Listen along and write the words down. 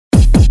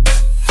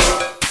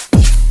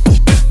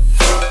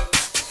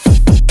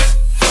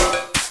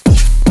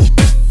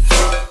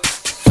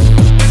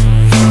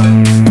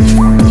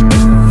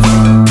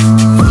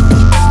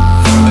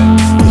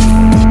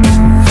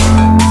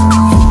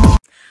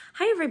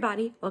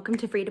everybody, welcome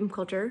to Freedom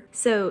Culture.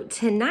 So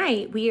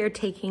tonight we are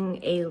taking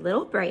a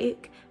little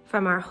break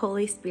from our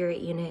Holy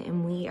Spirit unit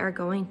and we are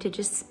going to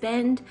just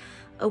spend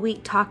a week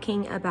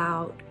talking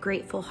about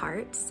grateful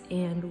hearts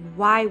and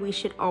why we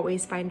should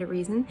always find a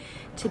reason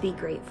to be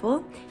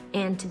grateful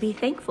and to be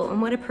thankful.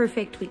 And what a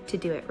perfect week to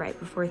do it right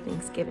before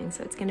Thanksgiving.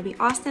 So it's going to be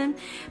awesome.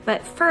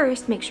 But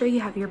first, make sure you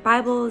have your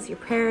Bibles, your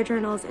prayer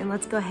journals, and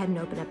let's go ahead and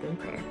open up in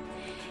prayer.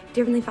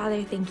 Dear Heavenly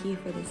Father, thank you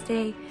for this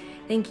day.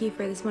 Thank you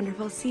for this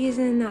wonderful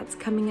season that's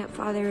coming up,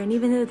 Father. And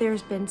even though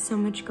there's been so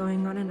much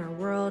going on in our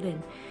world,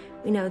 and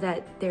we know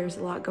that there's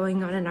a lot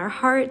going on in our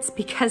hearts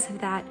because of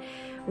that,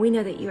 we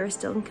know that you are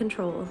still in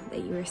control,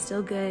 that you are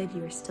still good,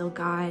 you are still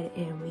God,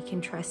 and we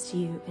can trust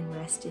you and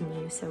rest in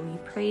you. So we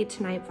pray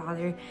tonight,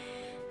 Father,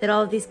 that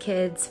all of these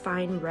kids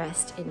find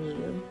rest in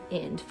you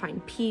and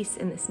find peace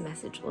in this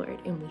message, Lord.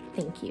 And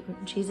we thank you.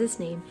 In Jesus'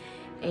 name,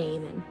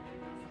 amen.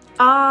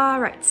 All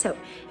right, so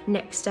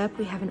next up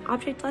we have an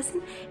object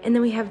lesson, and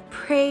then we have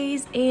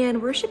praise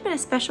and worship and a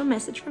special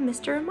message from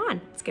Mr.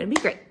 Eman. It's gonna be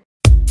great.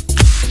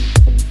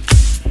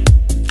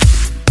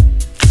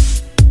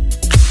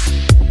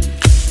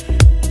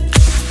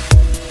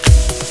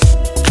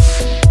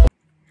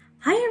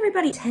 Hi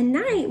everybody,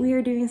 tonight we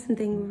are doing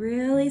something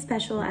really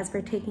special as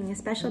we're taking a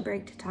special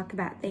break to talk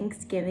about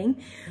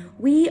Thanksgiving.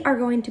 We are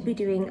going to be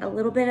doing a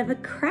little bit of a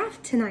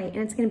craft tonight,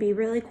 and it's going to be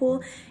really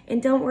cool.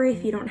 And don't worry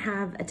if you don't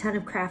have a ton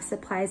of craft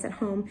supplies at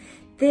home.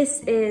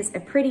 This is a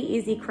pretty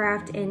easy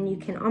craft and you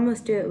can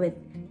almost do it with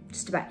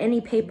just about any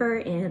paper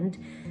and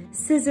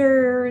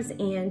scissors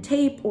and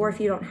tape, or if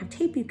you don't have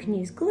tape, you can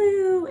use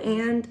glue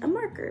and a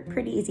marker.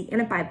 Pretty easy,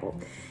 and a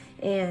Bible.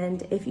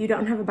 And if you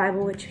don't have a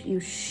Bible, which you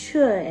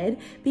should,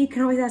 but you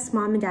can always ask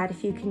mom and dad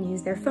if you can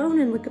use their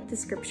phone and look up the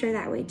scripture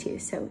that way too.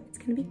 So it's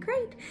gonna be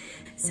great.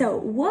 So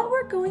what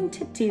we're going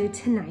to do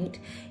tonight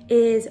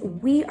is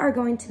we are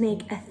going to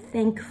make a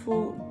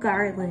thankful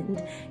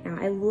garland. Now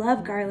I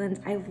love garlands.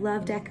 I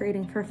love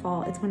decorating for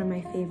fall. It's one of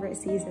my favorite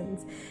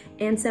seasons.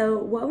 And so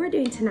what we're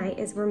doing tonight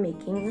is we're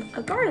making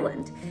a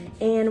garland,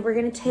 and we're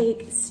gonna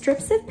take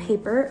strips of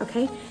paper,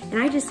 okay?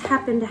 And I just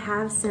happen to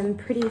have some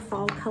pretty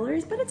fall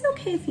colors, but it's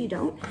okay if you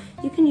don't.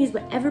 You can use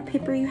whatever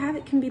paper you have.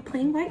 It can be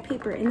plain white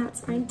paper, and that's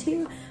fine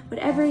too.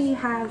 Whatever you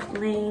have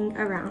laying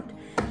around.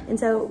 And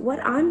so what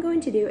I'm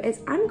going to do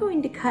is I'm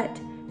going to cut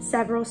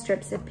several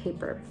strips of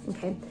paper,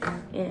 okay?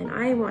 And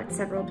I want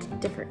several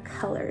different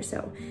colors,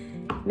 so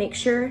make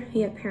sure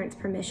you have parents'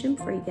 permission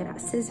before you get out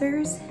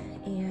scissors,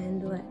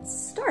 and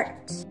let's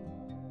start.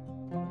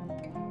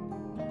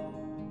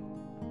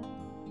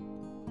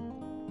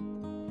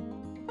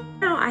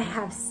 Now I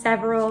have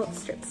several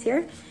strips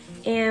here,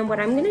 and what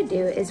I'm gonna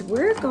do is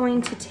we're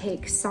going to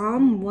take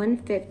Psalm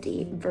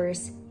 150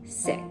 verse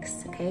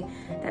 6, okay?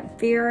 That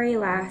very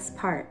last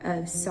part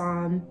of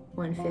Psalm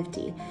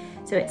 150.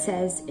 So it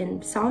says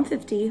in Psalm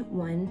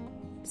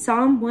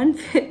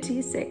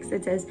 156,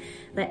 it says,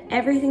 "Let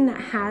everything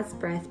that has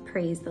breath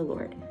praise the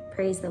Lord."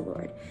 Praise the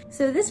Lord.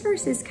 So this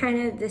verse is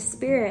kind of the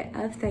spirit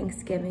of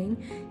Thanksgiving,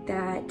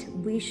 that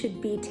we should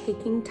be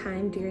taking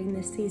time during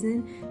this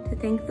season to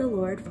thank the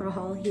Lord for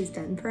all he's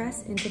done for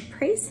us and to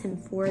praise him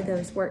for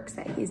those works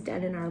that he's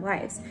done in our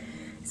lives.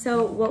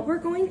 So what we're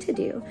going to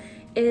do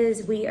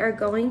is we are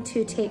going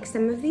to take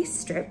some of these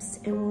strips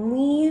and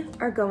we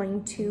are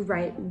going to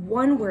write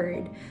one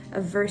word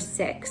of verse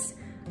 6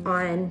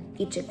 on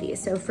each of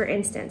these. So for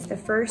instance, the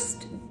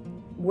first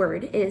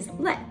word is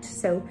let.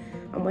 So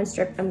on one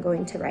strip, I'm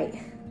going to write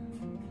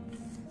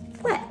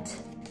let,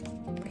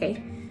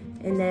 okay?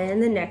 And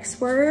then the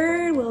next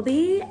word will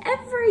be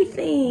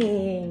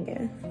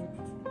everything.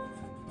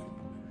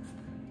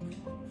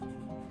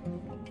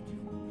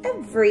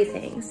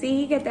 Everything.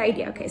 See, you get the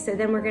idea. Okay, so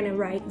then we're gonna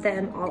write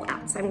them all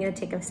out. So I'm gonna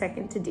take a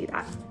second to do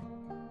that.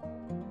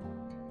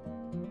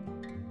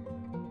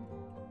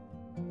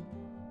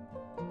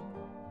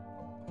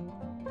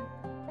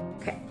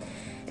 Okay,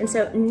 and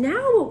so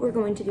now what we're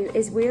going to do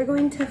is we're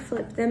going to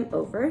flip them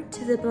over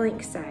to the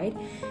blank side.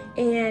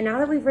 And now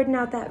that we've written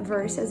out that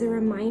verse as a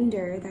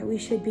reminder that we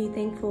should be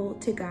thankful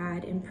to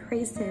God and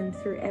praise him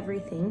through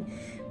everything,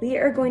 we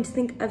are going to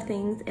think of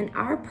things in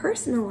our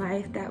personal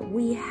life that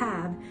we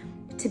have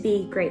to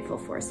be grateful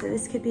for. So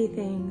this could be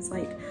things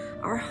like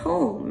our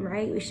home,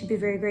 right? We should be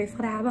very grateful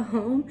to have a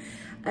home.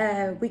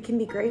 We can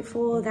be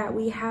grateful that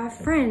we have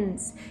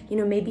friends. You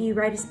know, maybe you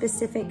write a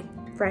specific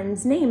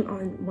friend's name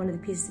on one of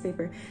the pieces of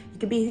paper. You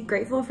could be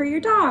grateful for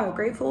your dog,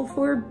 grateful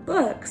for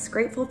books,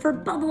 grateful for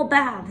bubble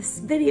baths,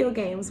 video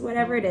games,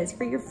 whatever it is,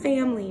 for your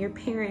family, your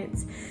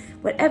parents,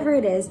 whatever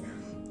it is.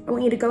 I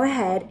want you to go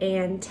ahead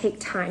and take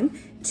time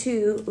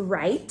to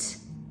write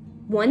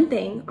one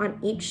thing on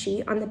each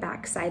sheet on the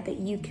back side that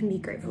you can be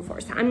grateful for.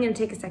 So I'm gonna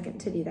take a second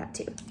to do that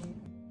too.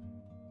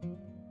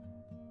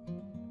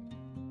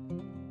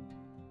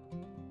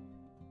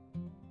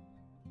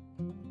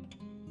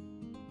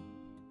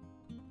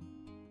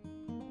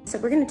 So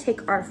we're gonna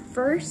take our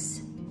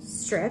first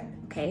strip,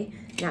 okay,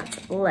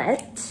 that's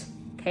let,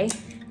 okay,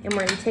 and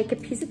we're gonna take a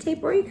piece of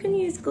tape, or you can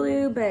use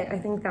glue, but I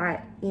think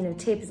that, you know,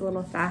 tape is a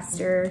little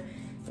faster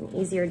and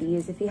easier to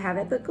use if you have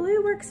it, but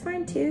glue works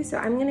fine too. So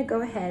I'm gonna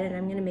go ahead and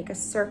I'm gonna make a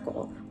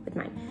circle with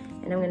mine.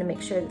 And I'm gonna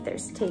make sure that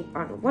there's tape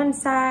on one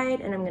side,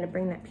 and I'm gonna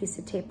bring that piece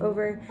of tape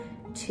over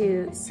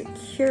to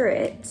secure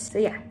it. So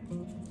yeah,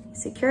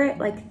 secure it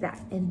like that.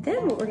 And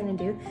then what we're gonna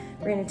do,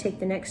 we're gonna take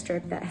the next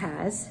strip that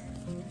has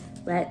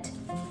let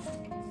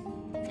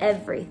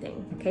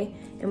everything, okay?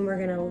 And we're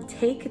gonna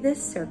take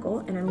this circle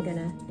and I'm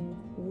gonna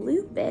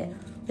loop it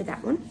with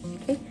that one,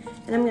 okay?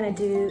 And I'm gonna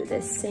do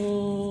the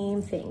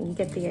same thing. You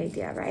get the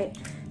idea, right?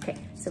 Okay,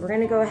 so we're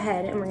gonna go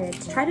ahead and we're gonna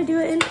try to do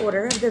it in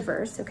order of the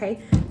verse, okay?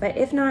 But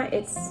if not,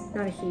 it's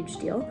not a huge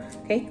deal,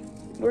 okay?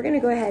 We're gonna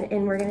go ahead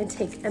and we're gonna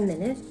take a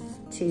minute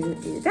to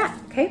do that,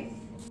 okay?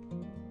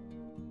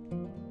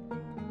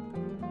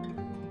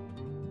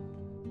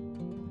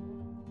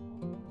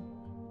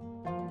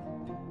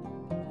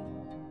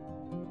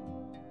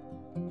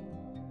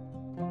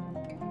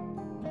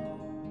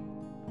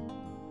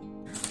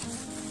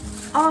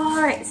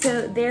 All right,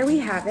 so there we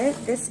have it.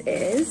 This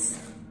is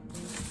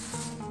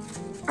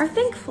our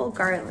thankful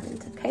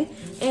garland, okay?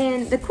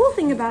 And the cool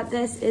thing about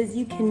this is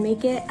you can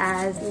make it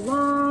as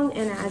long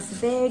and as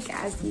big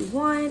as you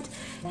want.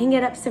 Hang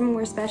it up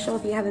somewhere special.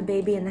 If you have a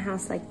baby in the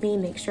house like me,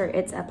 make sure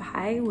it's up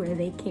high where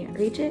they can't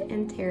reach it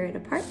and tear it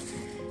apart.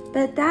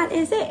 But that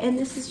is it, and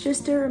this is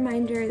just a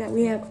reminder that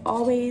we have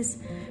always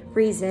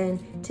reason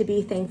to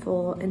be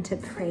thankful and to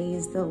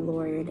praise the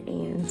Lord.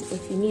 And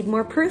if you need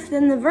more proof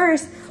than the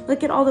verse,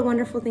 look at all the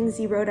wonderful things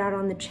he wrote out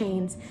on the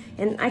chains.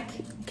 And I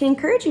can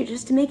encourage you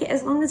just to make it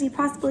as long as you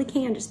possibly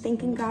can, just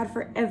thanking God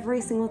for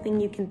every single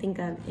thing you can think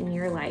of in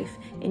your life.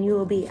 And you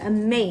will be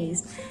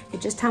amazed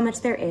at just how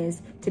much there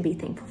is to be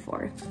thankful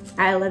for.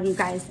 I love you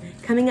guys.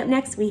 Coming up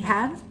next, we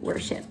have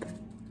worship.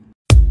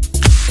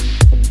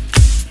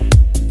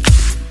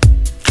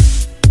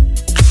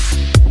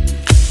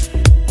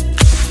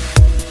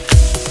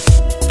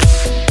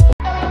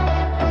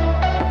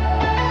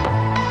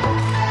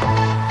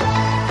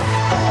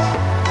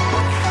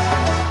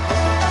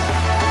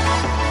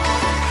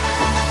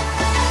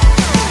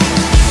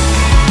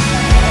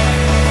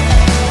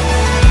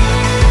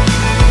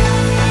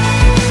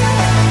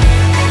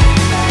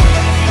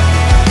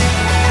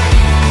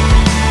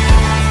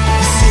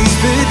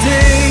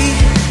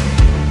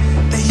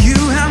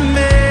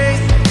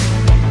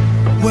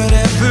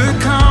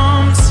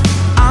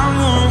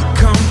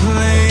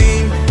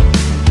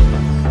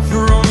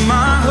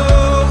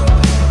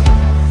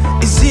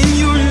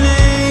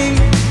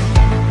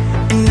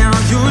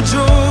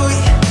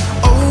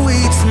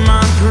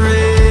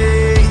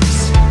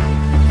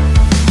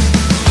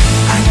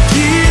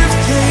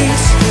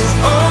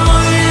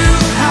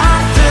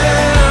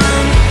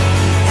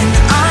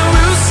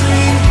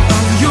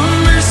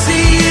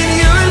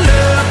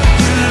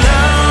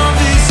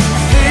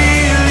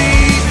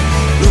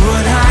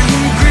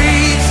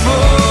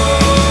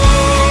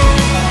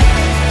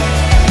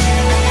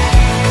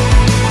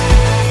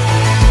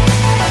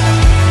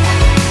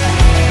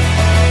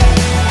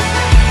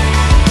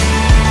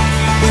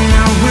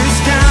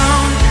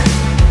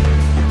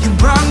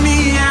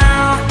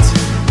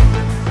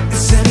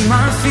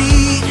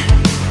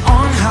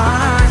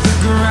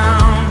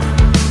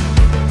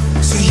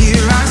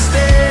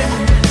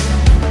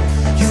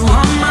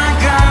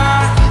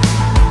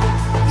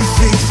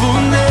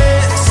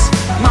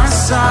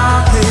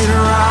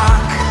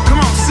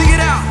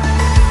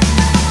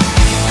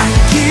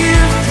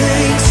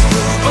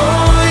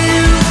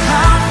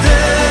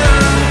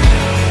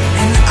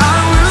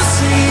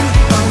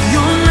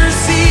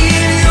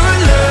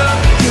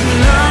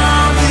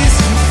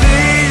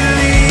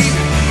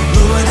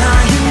 Lord,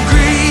 I am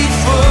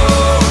grateful.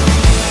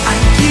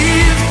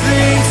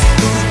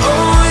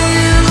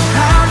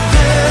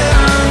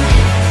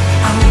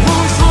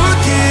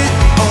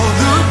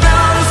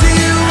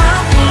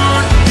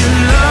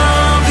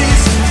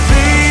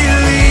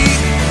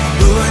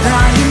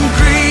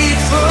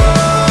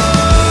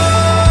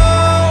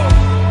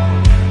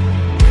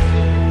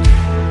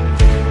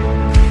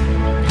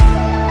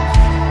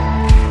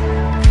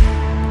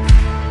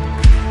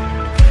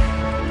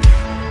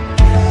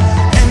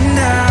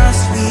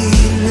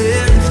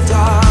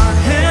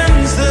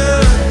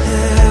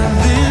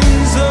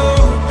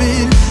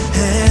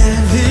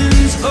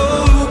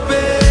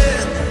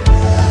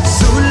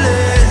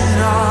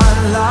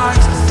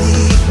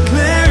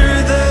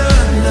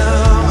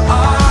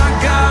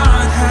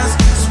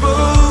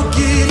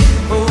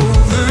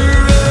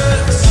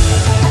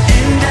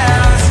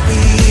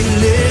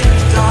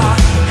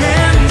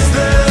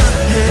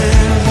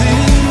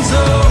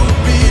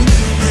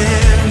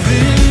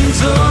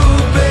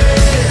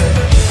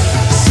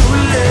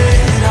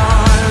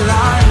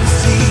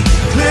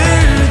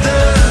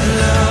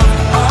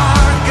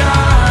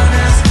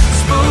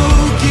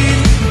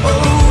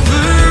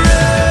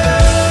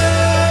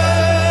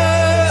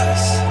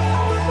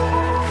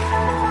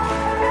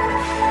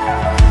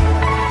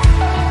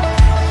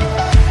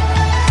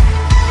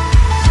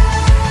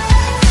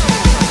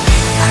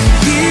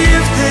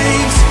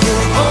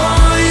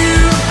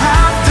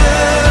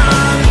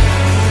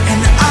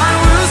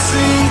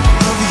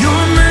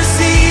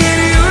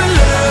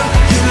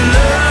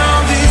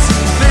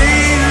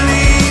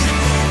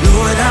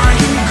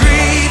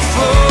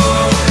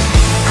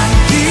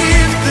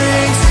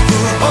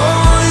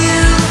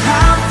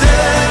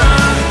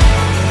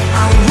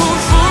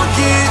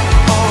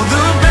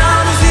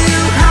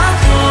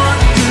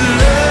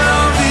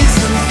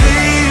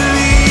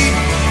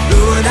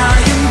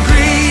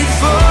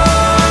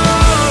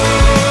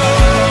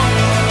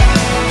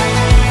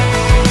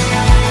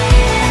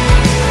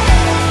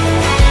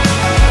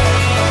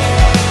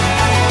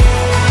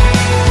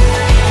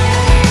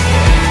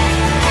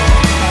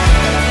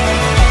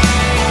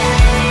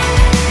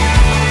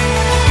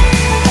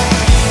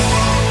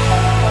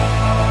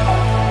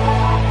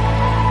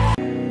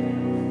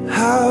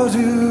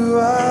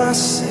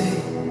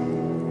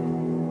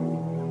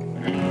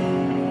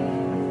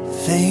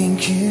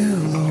 Thank you,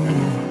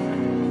 Lord,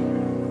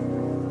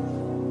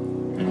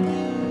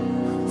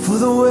 for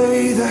the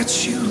way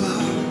that you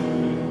love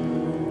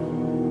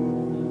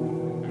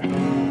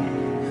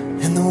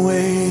and the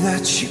way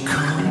that you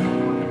come,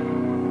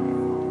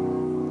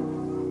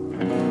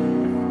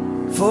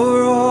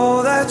 for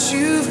all that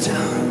you've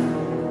done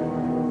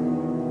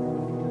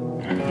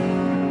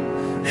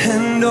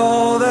and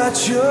all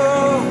that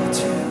you'll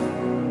do.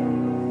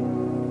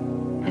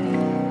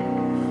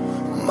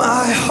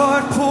 My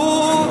heart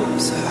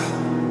pours out.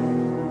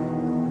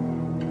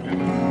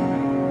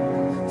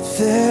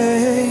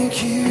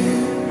 Thank you.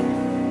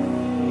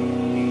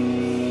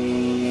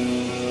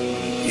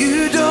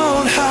 You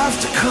don't have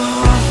to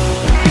come,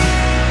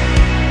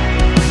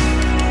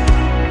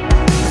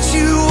 but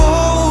you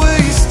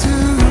always do.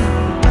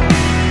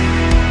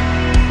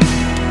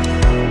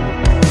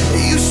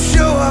 You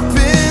show up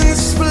in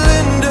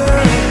splendor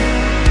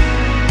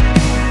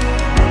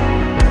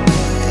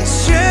and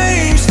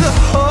change the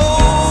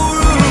whole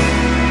room.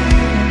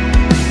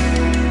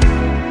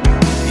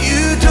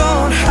 You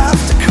don't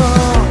have to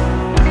come,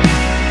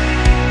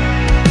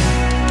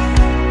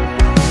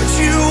 but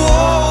you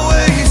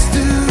always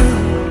do.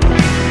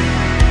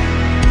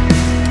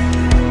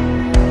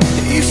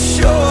 You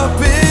show up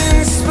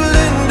in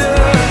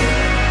splendor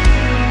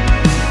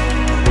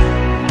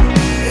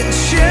and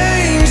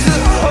change the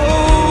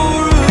whole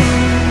room.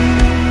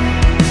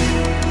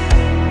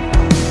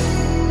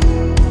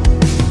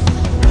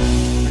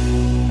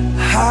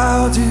 How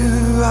do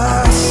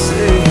I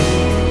say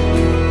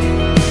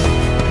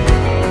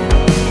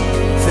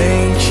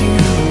thank you,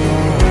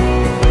 Lord,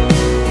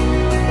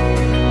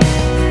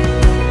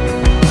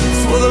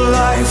 for the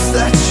life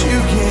that you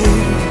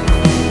gave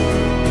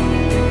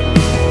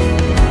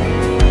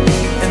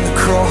and the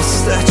cross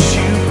that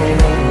you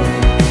bore,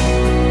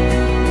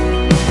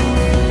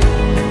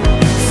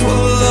 for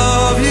the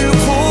love you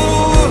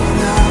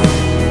poured out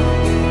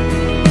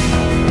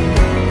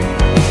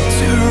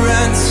to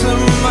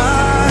ransom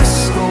my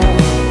soul.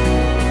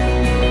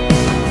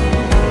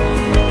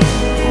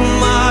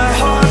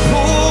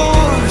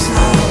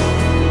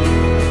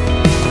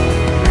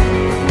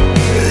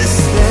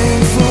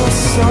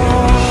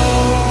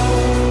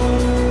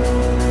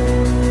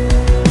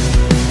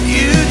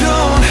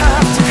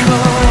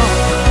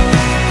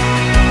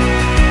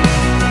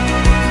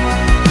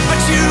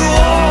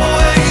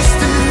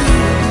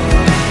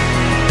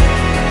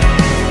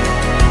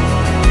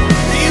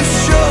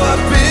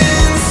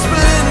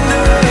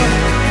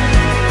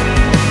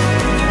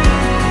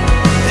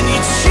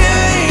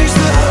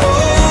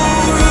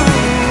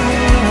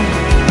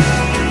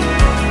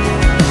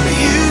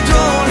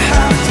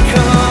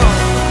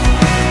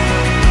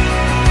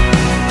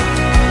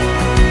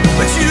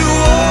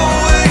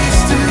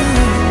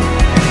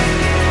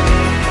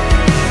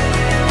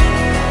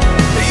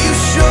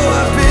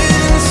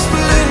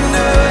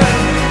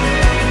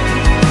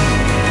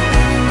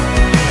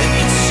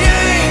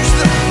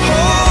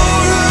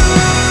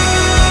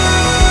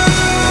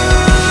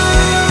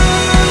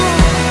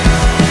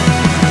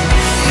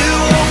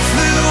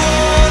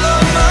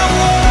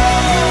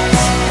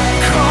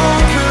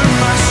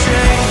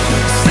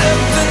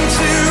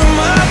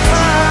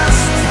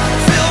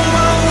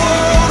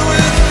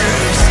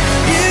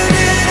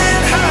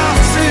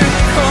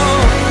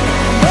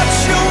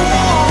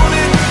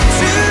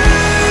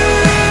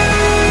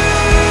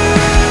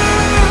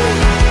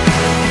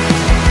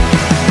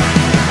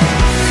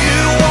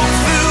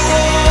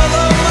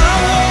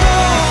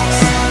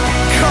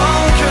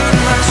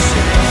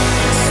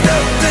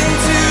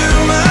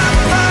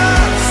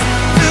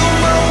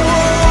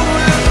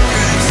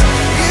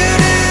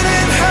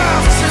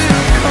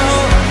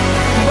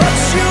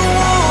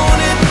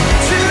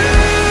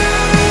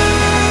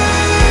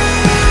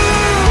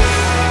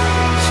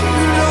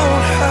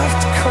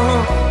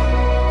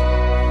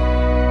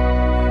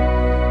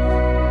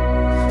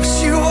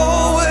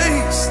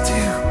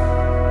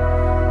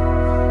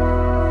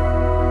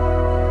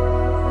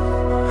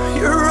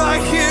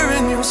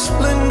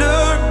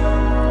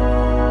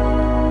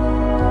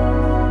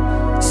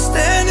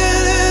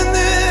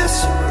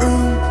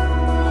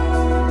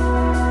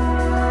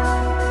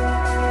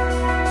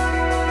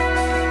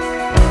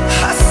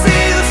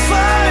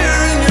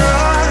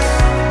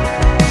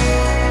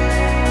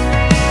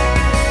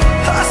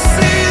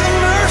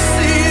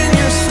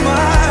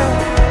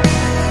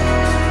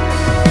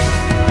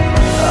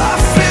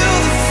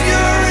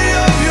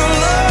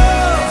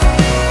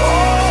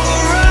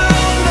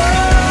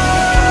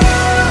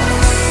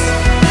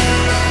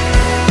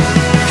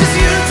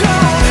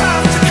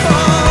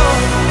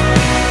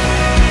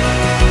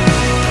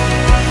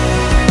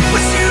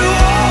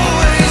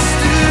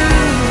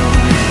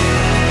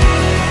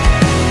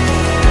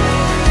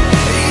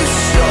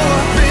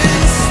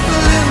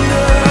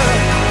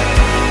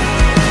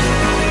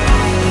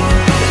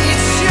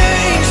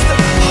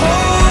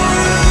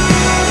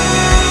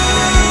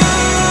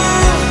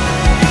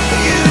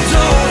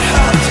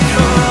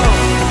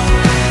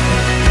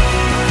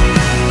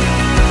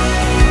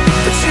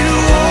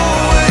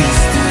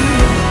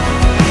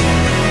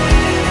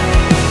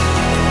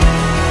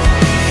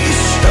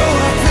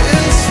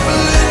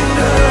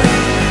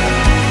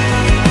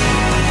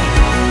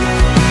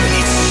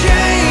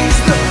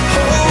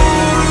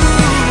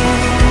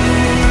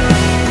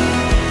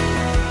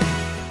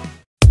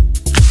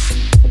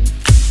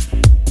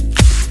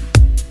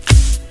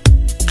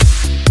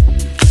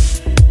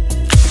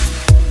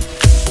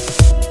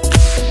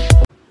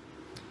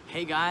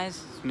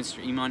 guys, it's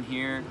Mr. Eman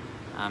here.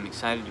 I'm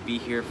excited to be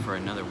here for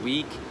another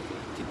week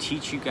to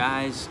teach you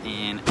guys,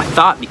 and I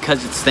thought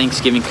because it's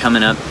Thanksgiving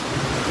coming up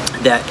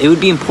that it would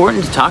be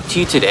important to talk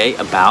to you today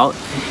about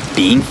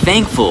being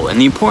thankful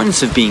and the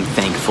importance of being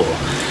thankful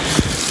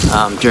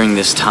during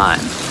this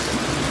time.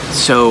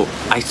 So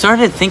I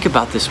started to think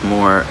about this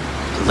more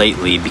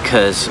lately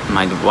because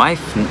my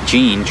wife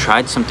Jean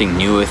tried something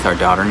new with our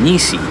daughter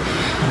Nisi,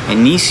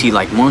 and Nisi,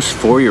 like most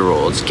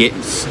 4-year-olds,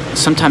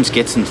 sometimes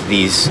gets into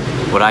these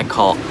what I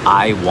call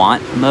I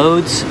want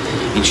modes,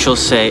 and she'll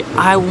say,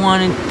 I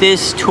wanted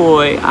this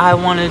toy, I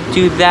want to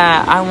do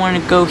that, I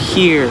want to go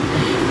here,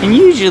 and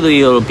usually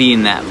it'll be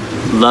in that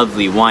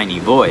lovely whiny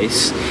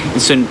voice.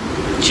 And so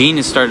Jean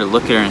has started to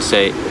look at her and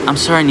say, I'm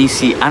sorry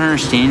Nisi, I don't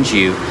understand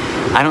you,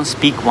 I don't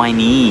speak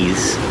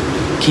Chinese,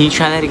 can you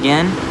try that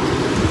again?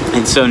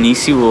 And so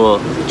Nisi will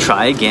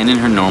try again in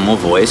her normal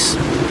voice,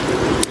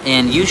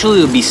 and usually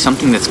it'll be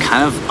something that's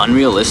kind of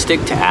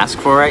unrealistic to ask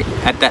for right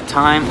at that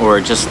time,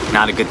 or just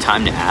not a good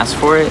time to ask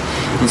for it.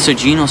 And so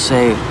Jean will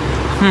say,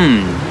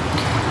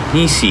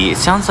 Nisi, it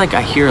sounds like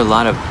I hear a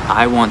lot of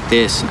I want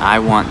this and I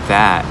want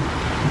that.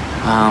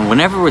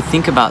 Whenever we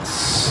think about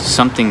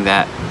something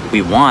that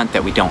we want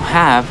that we don't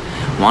have,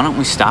 why don't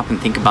we stop and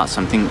think about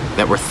something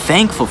that we're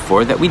thankful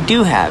for that we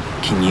do have?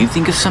 Can you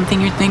think of something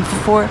you're thankful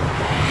for?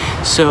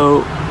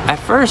 So at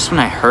first when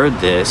I heard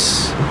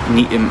this,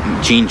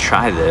 Jean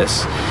try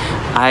this,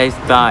 I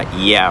thought,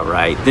 yeah,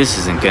 right, this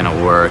isn't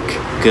gonna work,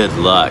 good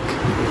luck.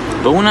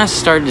 But when I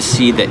started to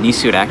see that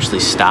Nisi would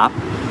actually stop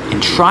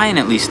and try and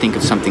at least think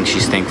of something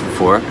she's thankful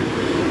for,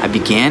 I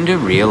began to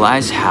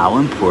realize how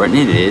important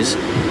it is,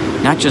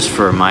 not just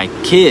for my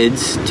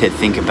kids to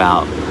think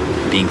about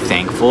being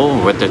thankful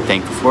or what they're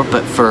thankful for,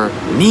 but for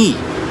me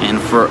and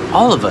for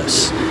all of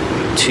us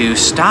to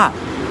stop.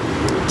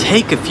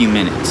 Take a few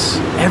minutes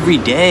every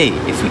day,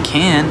 if we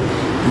can,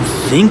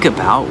 and think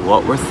about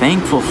what we're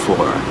thankful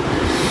for.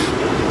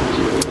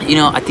 You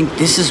know, I think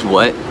this is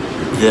what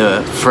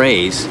the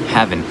phrase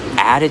have an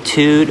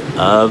attitude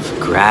of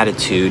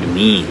gratitude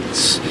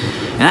means.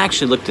 And I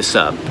actually looked this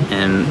up,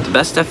 and the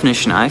best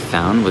definition I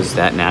found was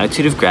that an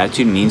attitude of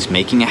gratitude means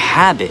making a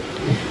habit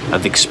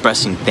of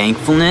expressing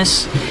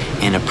thankfulness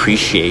and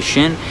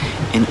appreciation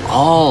in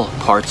all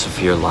parts of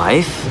your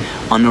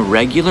life on a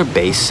regular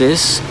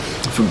basis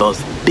for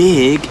both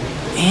big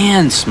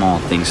and small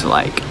things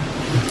alike.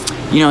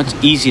 You know, it's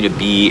easy to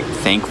be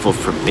thankful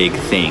for big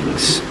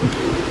things.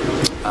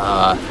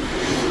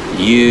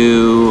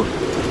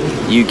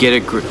 You get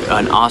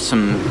an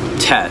awesome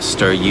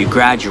test, or you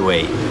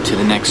graduate to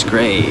the next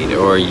grade,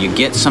 or you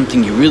get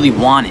something you really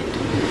wanted.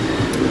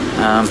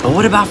 But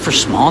what about for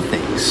small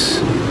things?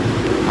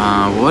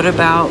 What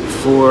about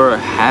for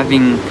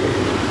having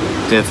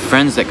the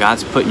friends that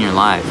God's put in your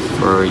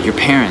life, or your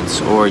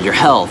parents, or your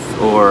health,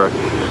 or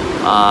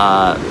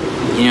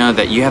you know,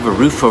 that you have a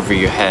roof over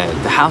your head,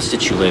 the house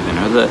that you live in,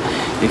 or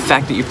the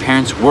fact that your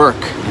parents work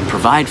and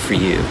provide for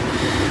you.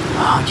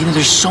 You know,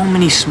 there's so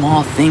many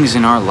small things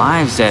in our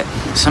lives that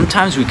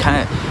sometimes we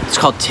it's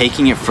called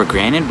taking it for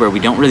granted, where we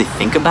don't really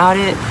think about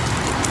it.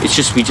 It's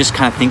just, we just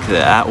kind of think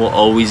that will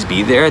always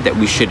be there, that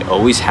we should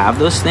always have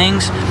those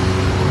things.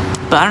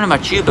 But I don't know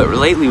about you, but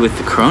lately with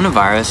the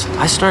coronavirus,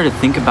 I started to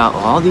think about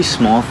all these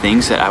small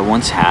things that I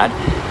once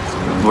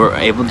were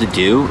able to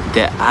do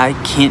that I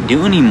can't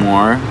do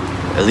anymore.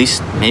 At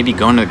least maybe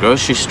going to the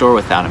grocery store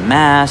without a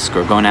mask,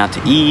 or going out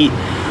to eat,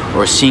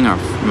 or seeing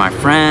my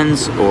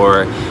friends,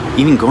 or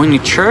even going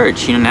to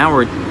church. You know, now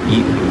we're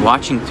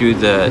watching through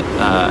the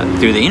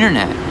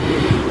internet.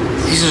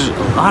 These are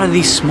a lot of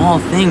these small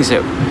things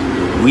that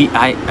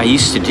I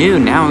used to do.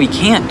 Now we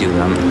can't do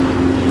them.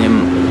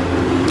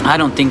 And I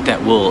don't think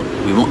that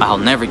I'll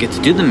never get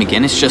to do them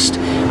again. It's just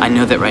I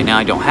know that right now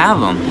I don't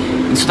have them.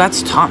 And so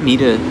that's taught me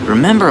to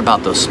remember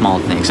about those small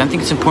things. I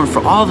think it's important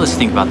for all of us to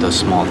think about those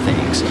small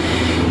things.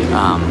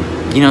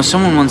 You know,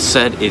 someone once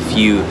said, if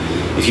you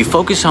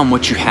focus on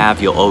what you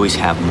have, you'll always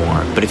have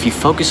more. But if you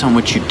focus on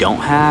what you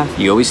don't have,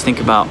 you always think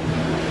about,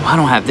 well, I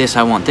don't have this,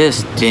 I want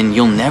this, then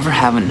you'll never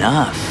have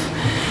enough.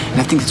 And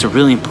I think it's a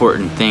really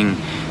important thing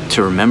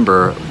to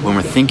remember when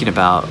we're thinking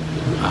about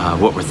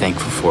what we're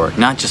thankful for,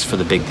 not just for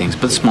the big things,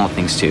 but the small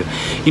things too.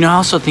 You know, I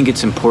also think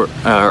it's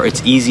important, or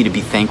it's easy to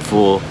be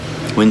thankful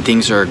when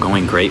things are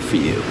going great for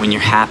you, when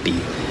you're happy,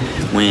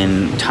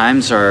 when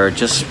times are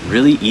just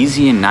really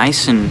easy and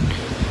nice and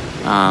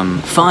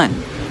fun.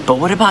 But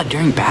what about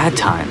during bad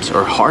times,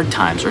 or hard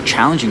times, or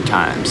challenging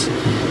times?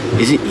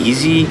 Is it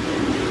easy,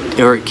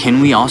 or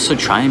can we also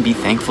try and be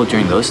thankful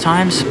during those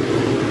times?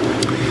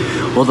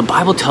 Well, the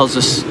Bible tells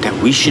us that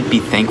we should be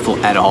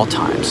thankful at all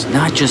times,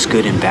 not just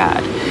good and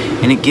bad.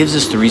 And it gives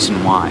us the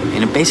reason why.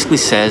 And it basically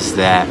says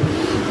that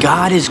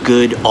God is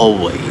good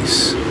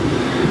always,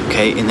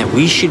 okay? And that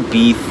we should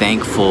be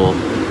thankful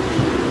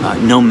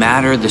no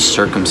matter the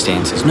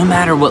circumstances, no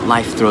matter what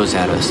life throws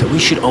at us, that we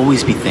should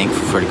always be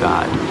thankful for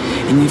God.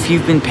 And if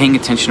you've been paying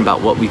attention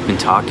about what we've been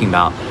talking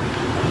about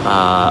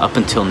up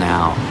until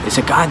now, is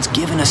that God's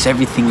given us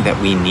everything that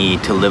we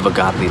need to live a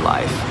godly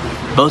life,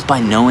 both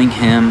by knowing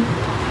Him,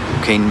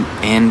 okay,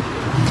 and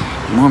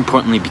more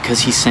importantly,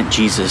 because he sent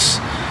Jesus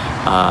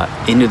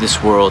into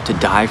this world to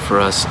die for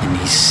us, and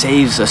he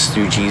saves us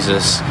through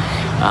Jesus,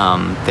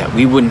 that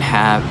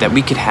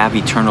we could have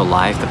eternal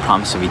life, the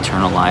promise of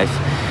eternal life.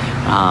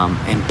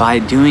 And by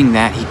doing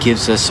that, he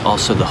gives us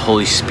also the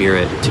Holy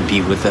Spirit to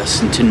be with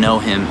us and to know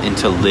him and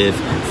to live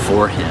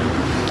for him.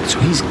 So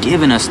he's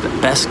given us the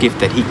best gift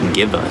that he can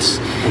give us.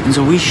 And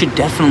so we should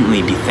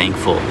definitely be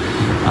thankful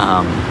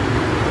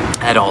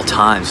at all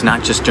times,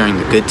 not just during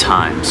the good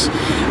times.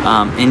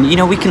 And you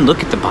know, we can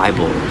look at the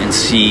Bible and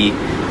see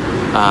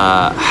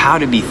how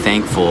to be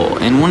thankful.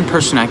 And one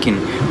person I can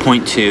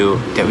point to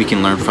that we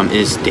can learn from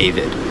is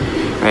David.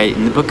 Right?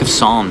 In the book of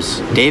Psalms,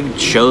 David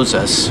shows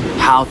us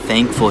how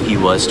thankful he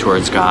was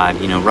towards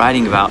God, you know,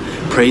 writing about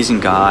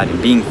praising God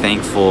and being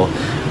thankful.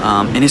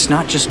 And it's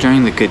not just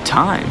during the good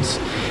times.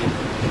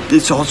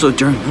 It's also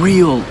during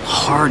real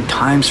hard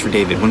times for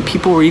David, when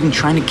people were even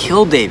trying to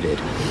kill David.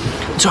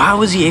 So how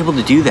was he able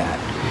to do that?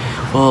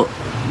 Well,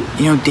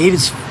 you know,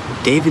 David's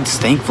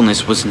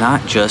thankfulness was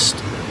not just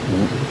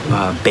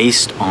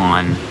based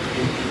on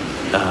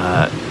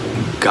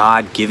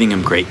God giving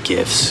him great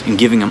gifts and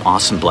giving him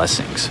awesome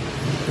blessings,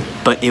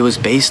 but it was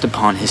based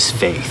upon his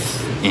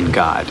faith in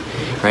God,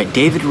 right?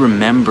 David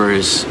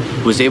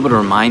was able to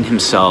remind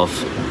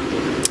himself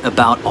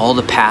about all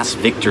the past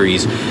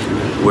victories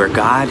where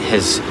God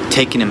has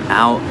taken him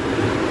out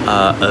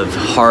of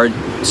hard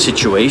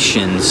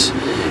situations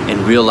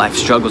and real life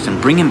struggles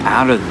and bring him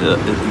out of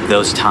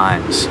those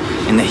times,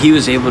 and that he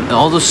was able to,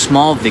 all those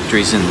small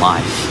victories in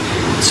life.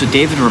 So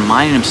David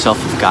reminded himself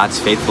of God's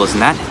faithfulness,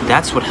 and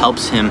that's what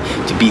helps him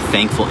to be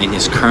thankful in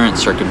his current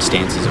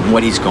circumstances and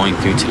what he's going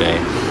through today.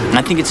 And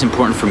I think it's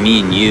important for me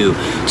and you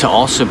to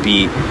also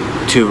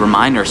to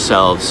remind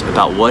ourselves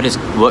about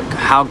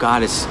how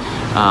God has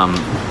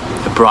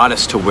brought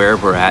us to where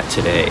we're at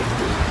today.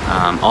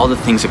 All the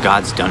things that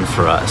God's done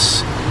for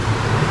us.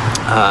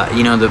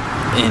 You know,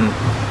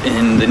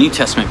 in the New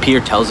Testament, Peter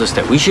tells us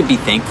that we should be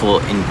thankful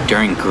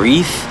during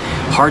grief,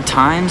 hard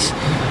times,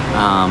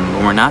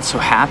 when we're not so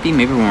happy,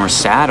 maybe when we're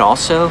sad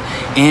also,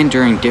 and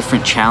during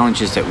different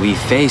challenges that we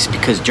face,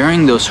 because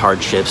during those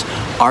hardships,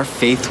 our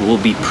faith will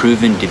be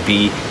proven to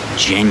be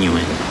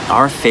genuine.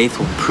 Our faith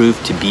will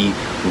prove to be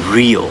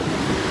real,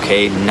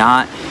 okay?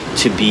 Not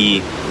to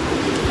be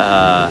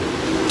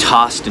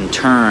tossed and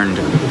turned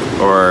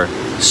or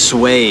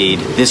swayed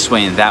this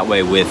way and that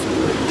way with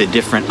the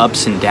different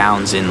ups and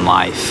downs in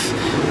life,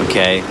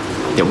 okay?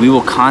 That we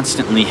will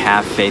constantly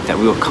have faith, that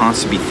we will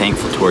constantly be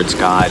thankful towards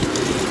God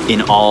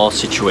in all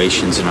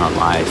situations in our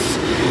life.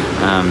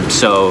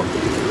 So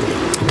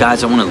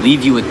guys, I want to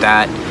leave you with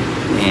that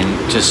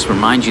and just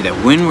remind you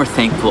that when we're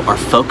thankful, our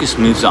focus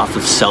moves off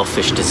of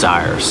selfish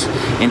desires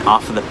and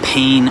off of the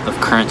pain of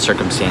current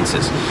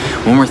circumstances.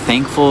 When we're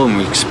thankful and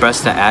we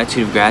express that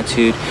attitude of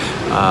gratitude,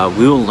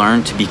 we will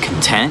learn to be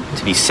content,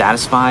 to be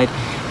satisfied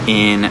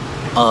in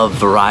a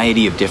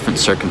variety of different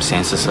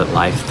circumstances that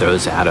life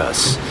throws at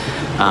us.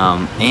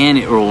 And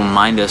it will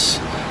remind us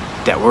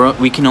that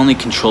we can only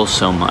control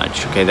so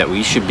much, okay? That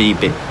we should be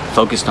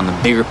focused on the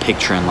bigger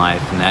picture in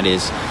life, and that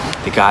is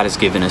that God has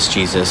given us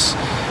Jesus,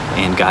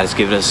 and God has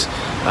given us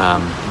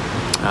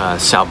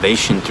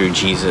salvation through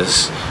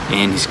Jesus,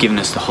 and he's given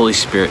us the Holy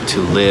Spirit to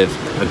live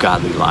a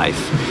godly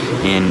life.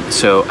 And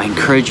so I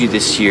encourage you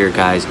this year,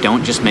 guys,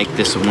 don't just make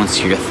this a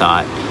once-a-year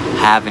thought.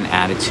 Have an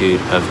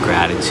attitude of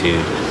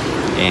gratitude.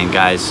 And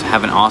guys,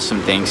 have an awesome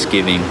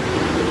Thanksgiving.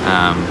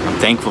 I'm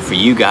thankful for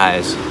you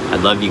guys. I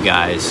love you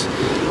guys.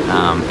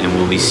 And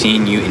we'll be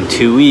seeing you in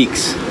 2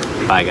 weeks.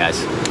 Bye,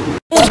 guys.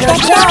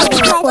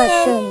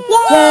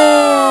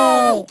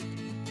 Yay!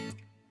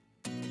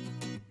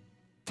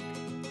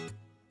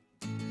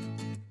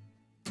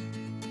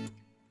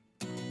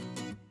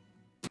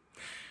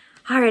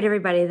 All right,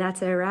 everybody,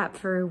 that's a wrap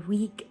for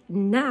week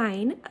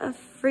 9 of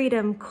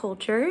Freedom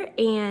Culture.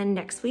 And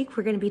next week,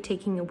 we're going to be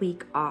taking a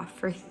week off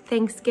for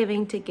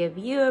Thanksgiving to give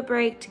you a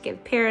break, to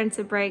give parents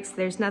a break, so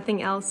there's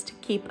nothing else to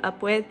keep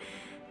up with.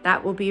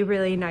 That will be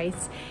really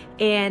nice.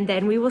 And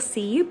then we will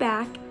see you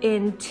back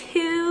in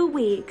 2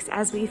 weeks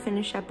as we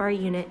finish up our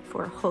unit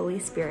for Holy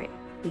Spirit.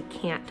 We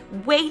can't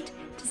wait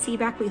to see you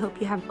back. We hope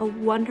you have a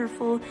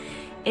wonderful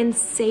and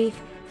safe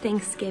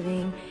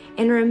Thanksgiving.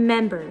 And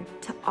remember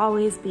to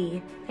always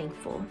be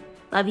thankful.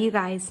 Love you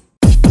guys.